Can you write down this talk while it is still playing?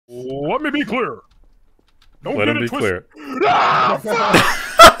Let me be clear. Don't Let get him it be twisted. clear.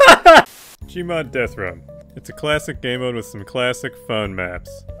 Gmod Deathrun. It's a classic game mode with some classic fun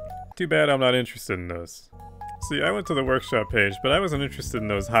maps. Too bad I'm not interested in those. See, I went to the workshop page, but I wasn't interested in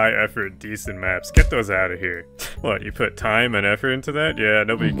those high-effort, decent maps. Get those out of here. What, you put time and effort into that? Yeah,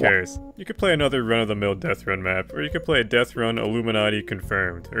 nobody cares. You could play another run-of-the-mill Deathrun map, or you could play Deathrun Illuminati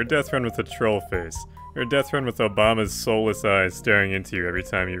Confirmed, or Deathrun with a troll face, or Deathrun with Obama's soulless eyes staring into you every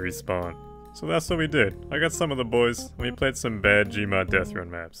time you respawn. So that's what we did. I got some of the boys, and we played some bad Gmod Deathrun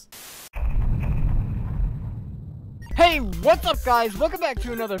maps. Hey, what's up guys? Welcome back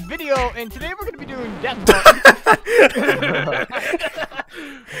to another video, and today we're going to be doing Death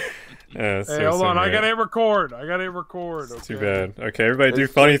Yeah, Hey, hold on, I gotta hit record. Okay? Too bad. Okay, everybody do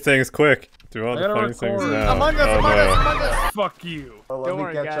funny things quick. Do all the gotta funny things record. now. Among Us, Oh, Among no. Us, Among Us! Fuck you. Don't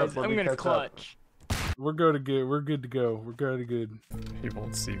worry guys, I'm going to clutch. We're good to go. We're good to go. We're good to good. He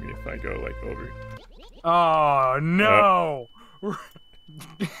won't see me if I go, like, over. Oh, no!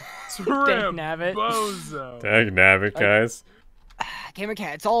 Trip, Nabbit. bozo. Dang nabbit, guys. Gamer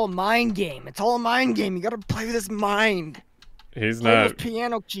Cat, it's all a mind game. It's all a mind game. You gotta play with his mind. He's Play not. with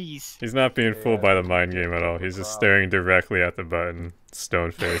piano keys. He's not being fooled by the mind game at all. He's just staring directly at the button,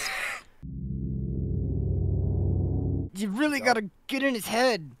 stone face. You really gotta get in his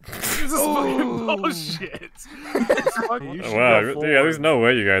head. This is fucking bullshit. Wow, yeah, there's no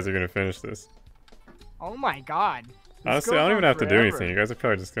way you guys are gonna finish this. Oh my god. Honestly, I don't even have to do anything. You guys are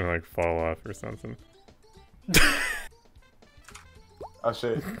probably just gonna like fall off or something. Oh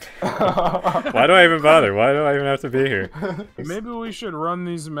shit. Why do I even bother? Why do I even have to be here? Maybe we should run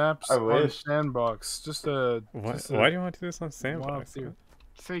these maps I on wish. Sandbox. Why do you want to do this on Sandbox? Wow,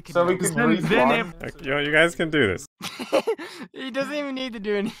 So, he can So we do can it. then respawn. Like, you guys can do this. He doesn't even need to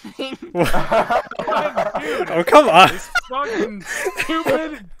do anything. Oh, come on! This fucking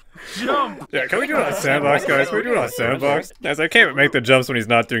stupid jump. Yeah, can we do it on Sandbox, guys? Can we do it on Sandbox? Guys, I can't make the jumps when he's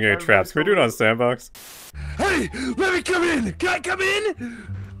not doing any traps. Can we do it on Sandbox? Hey, let me come in! Can I come in?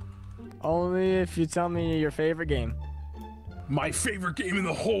 Only if you tell me your favorite game. My favorite game in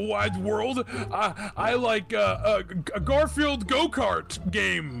the whole wide world? I like a Garfield go-kart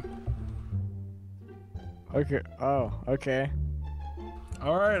game. Okay. Oh, okay.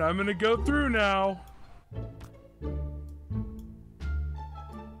 Alright, I'm gonna go through now.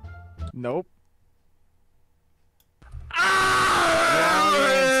 Nope.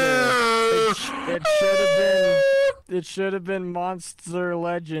 It should have been Monster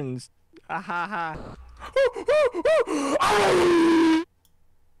Legends. Ahaha.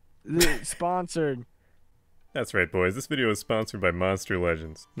 Sponsored. That's right, boys. This video is sponsored by Monster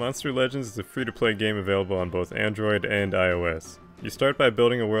Legends. Monster Legends is a free-to-play game available on both Android and iOS. You start by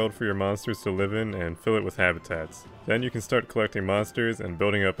building a world for your monsters to live in and fill it with habitats. Then you can start collecting monsters and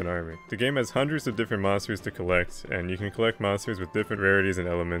building up an army. The game has hundreds of different monsters to collect, and you can collect monsters with different rarities and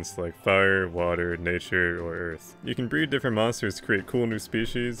elements like fire, water, nature, or earth. You can breed different monsters to create cool new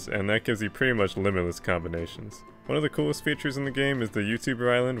species, and that gives you pretty much limitless combinations. One of the coolest features in the game is the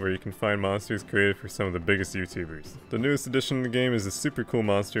YouTuber Island, where you can find monsters created for some of the biggest YouTubers. The newest addition in the game is a super cool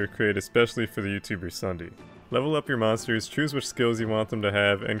monster created especially for the YouTuber Sunday. Level up your monsters, choose which skills you want them to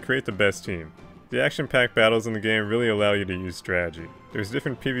have, and create the best team. The action-packed battles in the game really allow you to use strategy. There's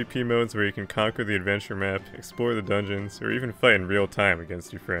different PvP modes where you can conquer the adventure map, explore the dungeons, or even fight in real time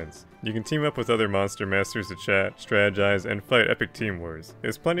against your friends. You can team up with other monster masters to chat, strategize, and fight epic team wars.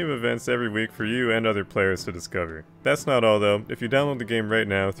 There's plenty of events every week for you and other players to discover. That's not all though. If you download the game right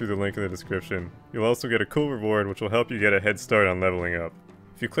now through the link in the description, you'll also get a cool reward which will help you get a head start on leveling up.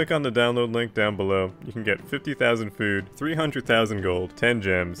 If you click on the download link down below, you can get 50,000 food, 300,000 gold, 10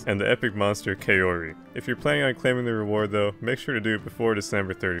 gems, and the epic monster Kaori. If you're planning on claiming the reward though, make sure to do it before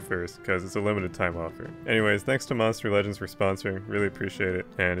December 31st, because it's a limited time offer. Anyways, thanks to Monster Legends for sponsoring, really appreciate it,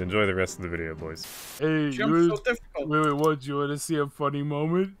 and enjoy the rest of the video, boys. Hey, wait, what? You wanna see a funny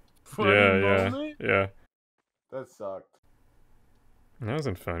moment? Funny moment? Yeah. That sucked. That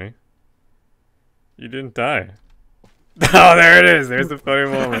wasn't funny. You didn't die. Oh, there it is. There's the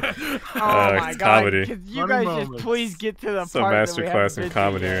funny moment. Oh my god. Comedy. Could you Funny guys moments. just please get to the It's a part that we masterclass haven't in been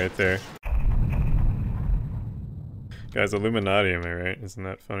comedy to yet? right there. Guys, Illuminati, am I right? Isn't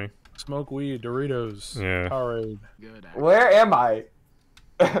that funny? Smoke weed, Doritos, Yeah. Powerade. Good. Where am I?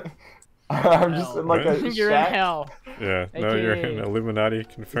 I'm just in like a You're shack. in hell. Yeah. No, you're in AKA. Illuminati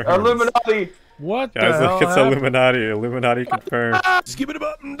confirmed. Illuminati! What Guys, the look, hell it's Illuminati. Illuminati confirmed. Skip it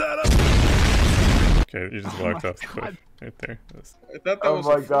up and down. Okay, you just walked off the cliff. Right there. I thought that Oh was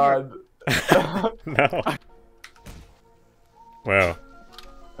my a fart. god. No.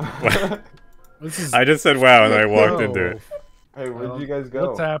 Wow. This is I just said wow and I walked into it. Hey, where did you guys go?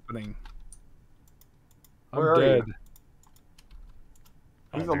 What's happening? Where I'm are dead. you?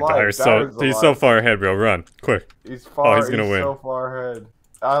 Oh, He's dude, alive. he's so far ahead, bro. Run, quick. He's far. he's gonna win. So far ahead.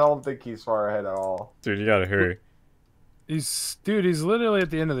 I don't think he's far ahead at all. Dude, you gotta hurry. He's literally at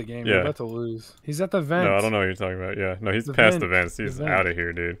the end of the game. Yeah. We're about to lose. He's at the vent. No, I don't know what you're talking about. Yeah, no, he's The past vent. the vents. The He's vent. out of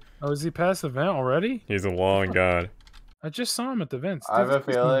here, dude. Oh, is he past the vent already? He's a long gone. I just saw him at the vents. I have a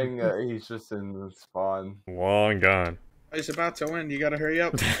feeling that he's just in the spawn. Long gone. He's about to win. You gotta hurry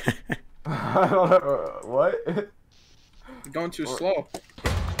up. I don't know. What? You're going too slow.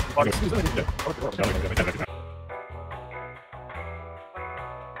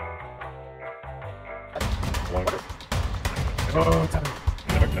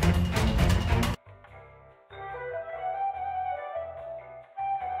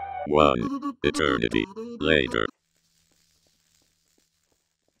 One eternity later.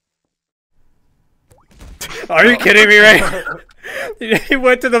 Are you kidding me, right? He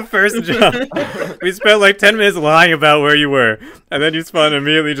went to the first jump. We spent like 10 minutes lying about where you were, and then you spawned and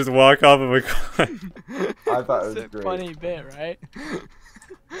immediately just walk off of a cliff. I thought it was It's a great. funny bit, right?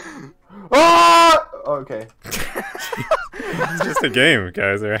 Ah! Okay. It's just a game,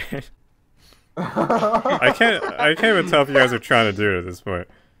 guys, alright? I can't even tell if you guys are trying to do it at this point.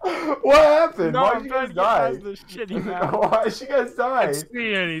 What happened? No, Why I'm did you trying guys to get die? past this shitty map. Why did you guys die? I can't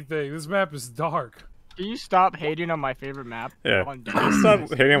see anything. This map is dark. Can you stop hating on my favorite map? Yeah. On Stop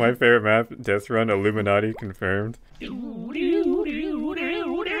hating on my favorite map, Deathrun, Illuminati confirmed.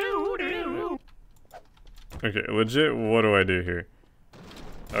 Okay, legit, what do I do here?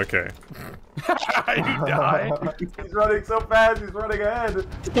 Okay. You die. He's running so fast, he's running ahead.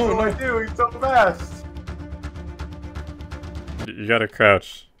 What do I do? He's so fast. You gotta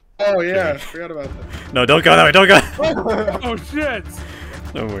crouch. Oh yeah, I forgot about that. No, don't go that way, don't go! Oh shit!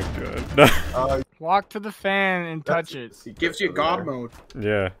 Oh my god. No. Walk to the fan and touch it. Gives you God mode.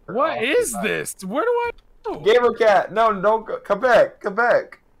 Yeah. What is this? Where do I go? Gamer cat, no, don't go. Come back, come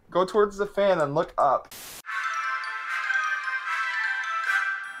back. Go towards the fan and look up.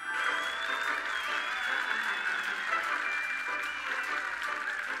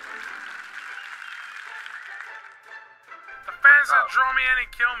 The fans that draw me in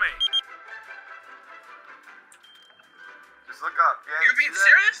and kill me. Just look up. Yeah, You're being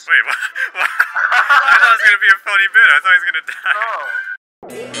serious? Wait, what? I thought it was gonna be a funny bit. I thought he was gonna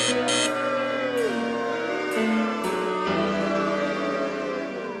die.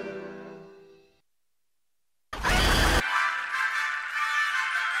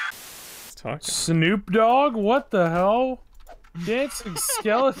 Talking. Snoop Dogg? What the hell? Dancing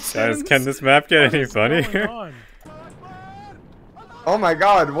skeletons? Guys, can this map get any What's going funnier? on? Oh my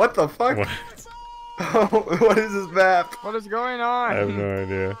god, what the fuck? What? What is this map? What is going on? I have no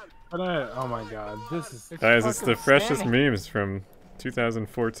idea. Oh my god, this is... Guys, it's the fucking freshest standing. memes from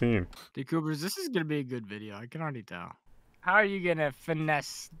 2014. Dacoobers, this is gonna be a good video. I can already tell. How are you gonna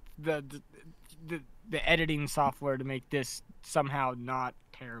finesse the editing software to make this somehow not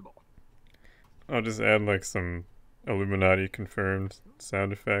terrible? I'll just add like some Illuminati confirmed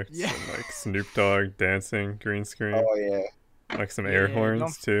sound effects Yeah. and like Snoop Dogg dancing, green screen, Oh yeah. like some air Yeah,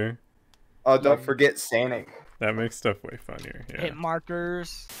 horns too. Oh, don't forget Sanic. That makes stuff way funnier. Yeah. Hit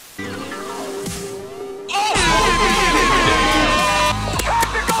markers.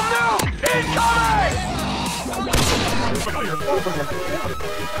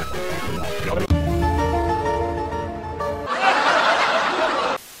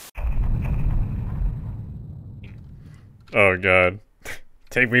 Oh god.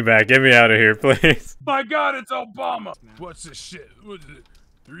 Take me back. Get me out of here, please. My god, it's Obama! What's this shit? What is it?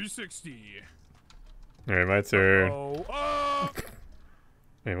 360. Alright, my turn. Oh, oh!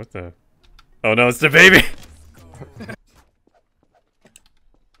 Wait, what the? Oh no, it's the baby!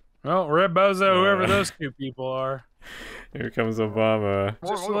 Well, Red Bozo, whoever those two people are. Here comes Obama.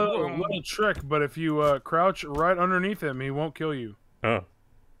 Just a little trick, but if you crouch right underneath him, he won't kill you. Oh.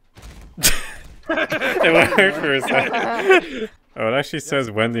 It worked for a second. Oh, it actually says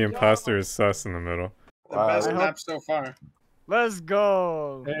when the imposter is sus in the middle. The best I hope- map so far. Let's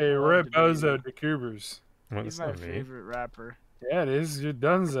go. Hey, Red Bozo, Dacoobers. What He's is my that me? favorite rapper. Yeah, it is. You're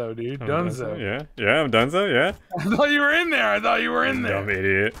Dunzo, dude. I'm Dunzo. Yeah? Yeah, I'm Dunzo, yeah? I thought you were in there. I thought you were in Dumb there.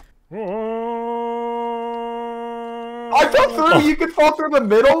 idiot. I fell through. You could fall through the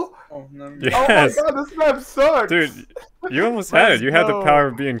middle. Oh no. Yes. Oh my god, this map sucks. Dude, you almost had it. Let's You had the go. power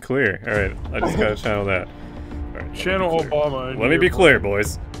of being clear. Alright, I just gotta channel that. Alright, Channel Obama. let me be clear,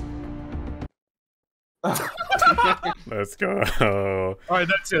 boys. Let's go. Alright,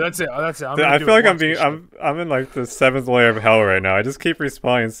 that's it. I feel like I'm in like the 7th layer of hell right now. I just keep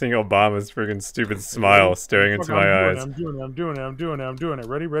respawning and seeing Obama's freaking stupid smile staring into my eyes. I'm doing it.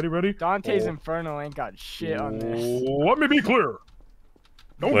 Ready? Dante's Inferno ain't got shit on this. Let me be clear.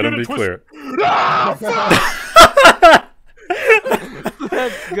 Don't Let get him be clear.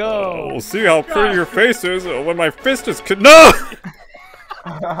 Let's go. We'll see how pretty your face is when my fist is no!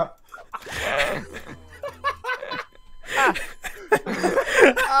 Oh, no.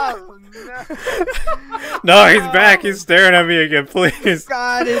 No, he's back. He's staring at me again. Please.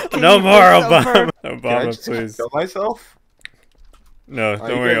 God, no more Obama. Obama, please. Kill myself? No,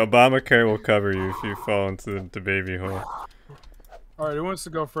 don't worry. Obamacare will cover you if you fall into the baby hole. Alright, who wants to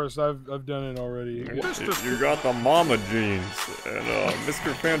go first? I've done it already. You got the mama jeans and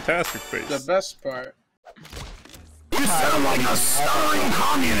Mr. Fantastic Face. The best part. You sound like a stuttering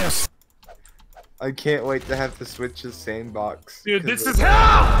communist. I can't wait to have to switch to sandbox. Dude, this is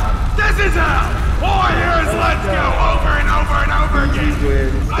hell! This is hell! All I hear is let's go over and over and over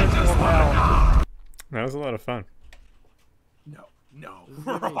again! I just want to know! That was a lot of fun. No.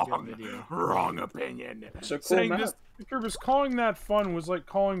 Wrong opinion. So cool Saying map. this, Dacoobers, calling that fun was like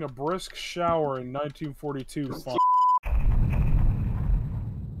calling a brisk shower in 1942 fun.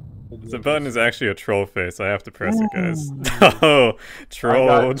 The button is actually a troll face. I have to press it, guys. Oh,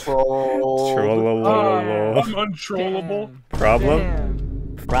 troll. Trollololol. I'm untrollable.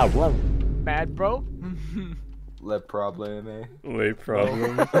 Problem? Problem. Bad bro? Le probleme. Late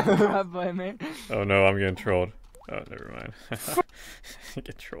problem. Problem. Oh no, I'm getting trolled. Oh, never mind.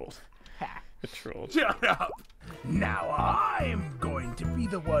 Get trolled. Get trolled. Shut up! Now I'm going to be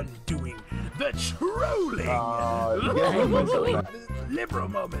the one doing the trolling! Liberal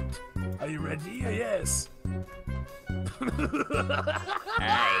moment. Are you ready? Yes.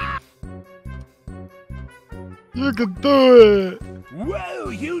 Hey. You can do it! Whoa,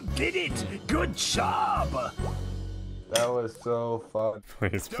 you did it! Good job! That was so fun.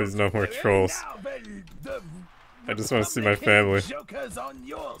 Please, no more trolls. I just want to see my family. Joker's on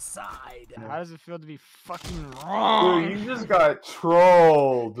your side. How does it feel to be fucking wrong? Dude, you just got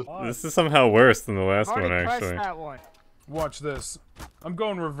trolled. This is somehow worse than the last one, actually. That one. Watch this. I'm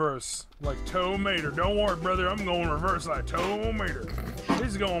going reverse, like Tomater. Don't worry, brother. I'm going reverse like Tomater. This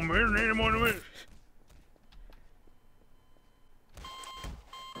is going to be any more in a minute.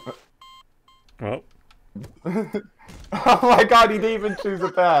 Well. Oh my god, he didn't even choose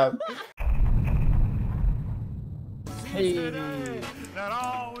a path. Hey. That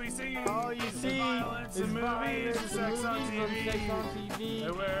all you see is violence in movies and sex on TV.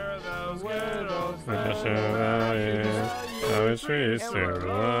 And where are those good old I was raised to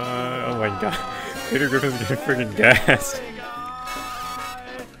lie. Oh my god. Peter Griffin's getting freaking gassed.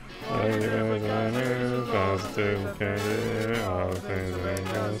 Positive candy, all things and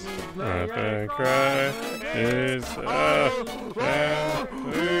us. Not to cry. It's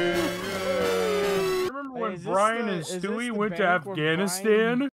Remember when Brian and Stewie went to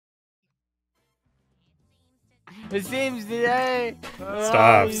Afghanistan? It seems today.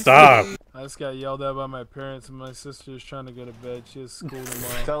 Stop. I just got yelled at by my parents and my sister's trying to go to bed. She has school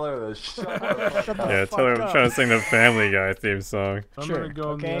tomorrow. Tell her to shut up. Yeah, tell her I'm trying to sing the Family Guy theme song. I'm gonna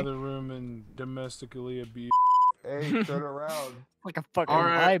go in the other room and domestically abuse. Hey, turn around. Like a fucking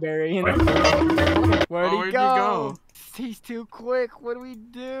Alright. library, you know? Where'd he go? He's too quick. What do we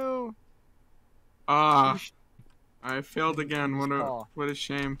do? I failed again. What a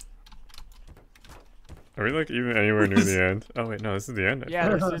shame. Are we like even anywhere near the end? Oh wait, no, this is the end. Yeah,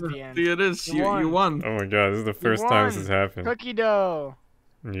 this is the end. See, it is. You won. Oh my god, this is the first time this has happened. Cookie dough.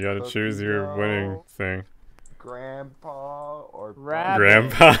 You gotta choose your winning thing. Grandpa or Rabbit.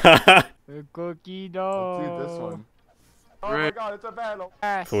 Grandpa. The cookie dough. Let's do this one. Oh Right. my god, it's a battle.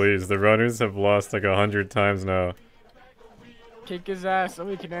 Please, the runners have lost like 100 times now. Kick his ass so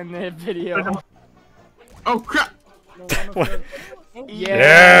we can end the video. Oh crap! What?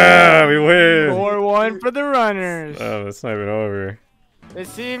 Yeah, we win! 4-1 for the runners. Oh, that's not even over. It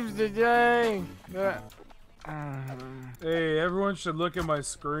seems today. Hey, everyone should look at my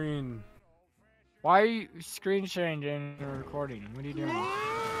screen. Why are you screen sharing during the recording? What are you doing?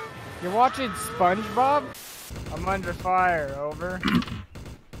 You're watching SpongeBob? I'm under fire. Over.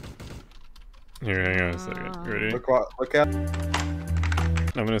 Here, hang on a second. Ready? Look out.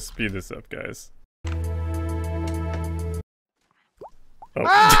 I'm gonna speed this up, guys. Oh,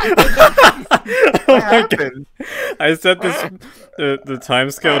 oh my god! I set this the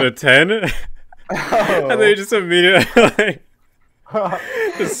time scale to 10, and then you just immediately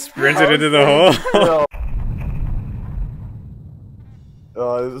just sprinted into the hole.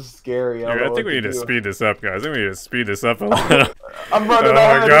 Oh, this is scary. Dude, I think we need to speed this up, guys. I think we need to speed this up a little. I'm running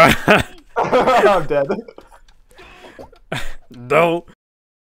Oh my god. I'm dead. No.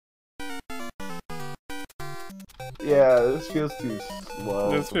 Yeah, this feels too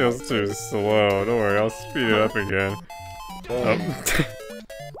slow. This feels too slow. Don't worry, I'll speed it up again. Oh.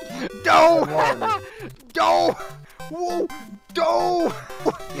 No! No! Whoa! No!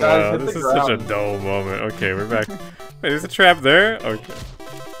 Wow, this is such a dull moment. Okay, we're back. Wait, there's a trap there? Okay.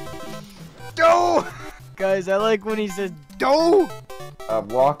 No! Guys, I like when he says no!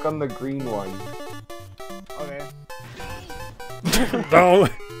 Walk on the green one. Okay. No!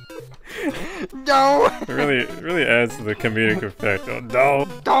 No! It really adds to the comedic effect. Oh, no!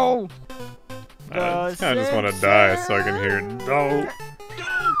 No! I kind of just want to die so I can hear no!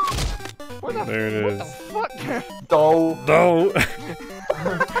 There it is. What the fuck? No. No!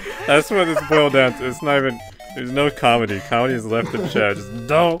 That's what it's boiled down to. It's not even. There's no comedy. Comedy is left in chat. Just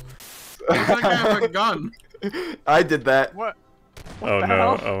no! That guy has a gun. I did that. What? Oh the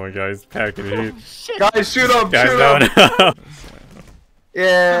no! hell? Oh my god, he's packing heat. Shit! Guys, shoot him! Guys, shoot no, him! no!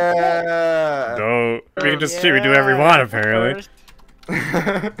 Yeah. No! We can just cheat. We do whatever we want, apparently.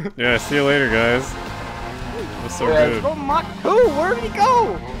 Yeah, see you later, guys. That was so good. Oh my! Who? Where did he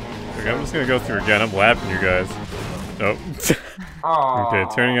go? Okay, I'm just gonna go through again. I'm lapping you guys. Nope. Okay,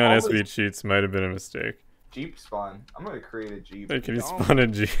 turning on SV cheats might have been a mistake. Jeep spawn. I'm gonna create a Jeep. Hey, can you spawn a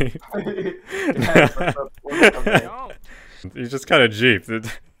Jeep? No. You just got a Jeep. It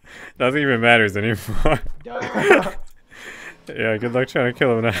doesn't even matters anymore. Yeah, good luck trying to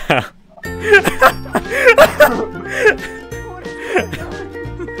kill him now.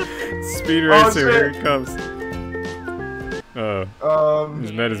 Speed racer, here it comes.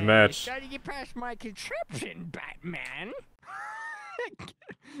 He's met his match. How do you get past my contraption, Batman?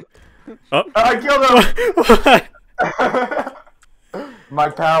 Oh, I killed him! My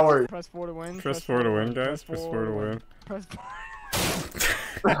power. Press 4 to win. Press 4 to win, guys. Press 4 to win. Press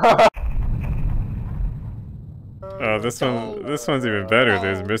 4. Oh, this one's even better.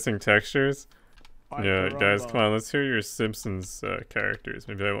 There's missing textures. Yeah, guys, come on. Let's hear your Simpsons characters.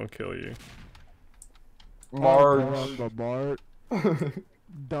 Maybe I won't kill you. Marge. Bart.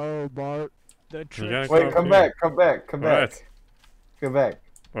 Bart. The gotta Wait, come back, come back, come back. What? Come back.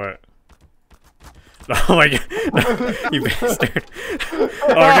 What? Oh my god! You bastard! Oh,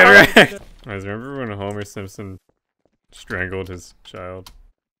 get wrecked! Guys, remember when Homer Simpson strangled his child?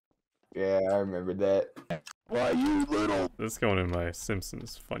 Yeah, I remember that. Why you little? This is going in my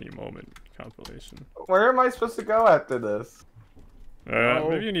Simpsons funny moment compilation. Where am I supposed to go after this?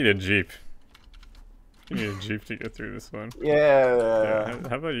 Maybe you need a Jeep. You need a Jeep to get through this one. Yeah.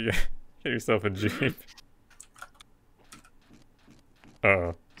 How about you get yourself a Jeep?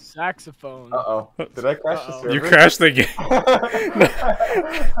 Uh-oh. Saxophone. Uh-oh. Did I crash the server? You crashed the game!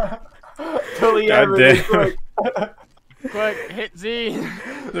 God damn. Quick, hit Z.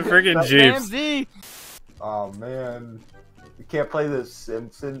 The friggin' Damn Jeeps. Z. Oh man. We can't play the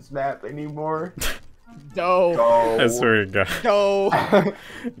Simpsons map anymore. No. I swear to God. No.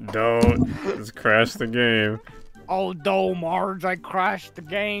 Don't. Just crash the game. Oh, no, Marge. I crashed the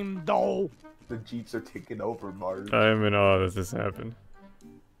game. No. The Jeeps are taking over, Marge. I'm in awe that this happened.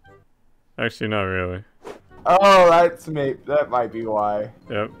 Actually, not really. Oh, that might be why.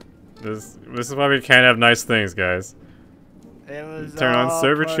 Yep. This is why we can't have nice things, guys. It was Turn on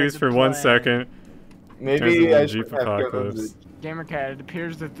server trees for 1 second. Maybe I should Jeep have apocalypse. Gamercat, it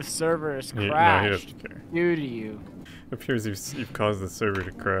appears that the server has No, he crashed doesn't care. due to you. It appears you've caused the server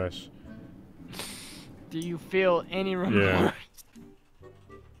to crash. Do you feel any remorse?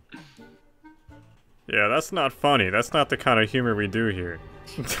 Yeah, that's not funny. That's not the kind of humor we do here.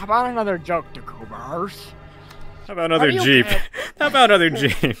 How about another joke, Dacoobers? How about another Jeep? How about another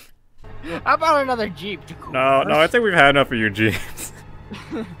Jeep? How about another Jeep, Dacoobers? No, I think we've had enough of your Jeeps.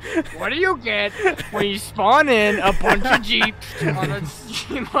 What do you get when you spawn in a bunch of Jeeps on a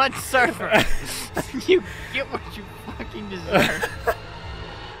Gmod server? You get what you fucking deserve.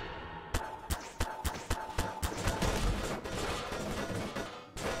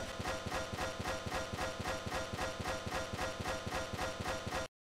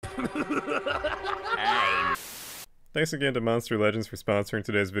 Thanks again to Monster Legends for sponsoring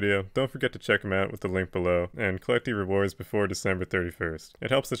today's video. Don't forget to check them out with the link below, and collect your rewards before December 31st.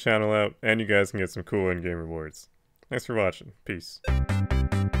 It helps the channel out, and you guys can get some cool in-game rewards. Thanks for watching. Peace.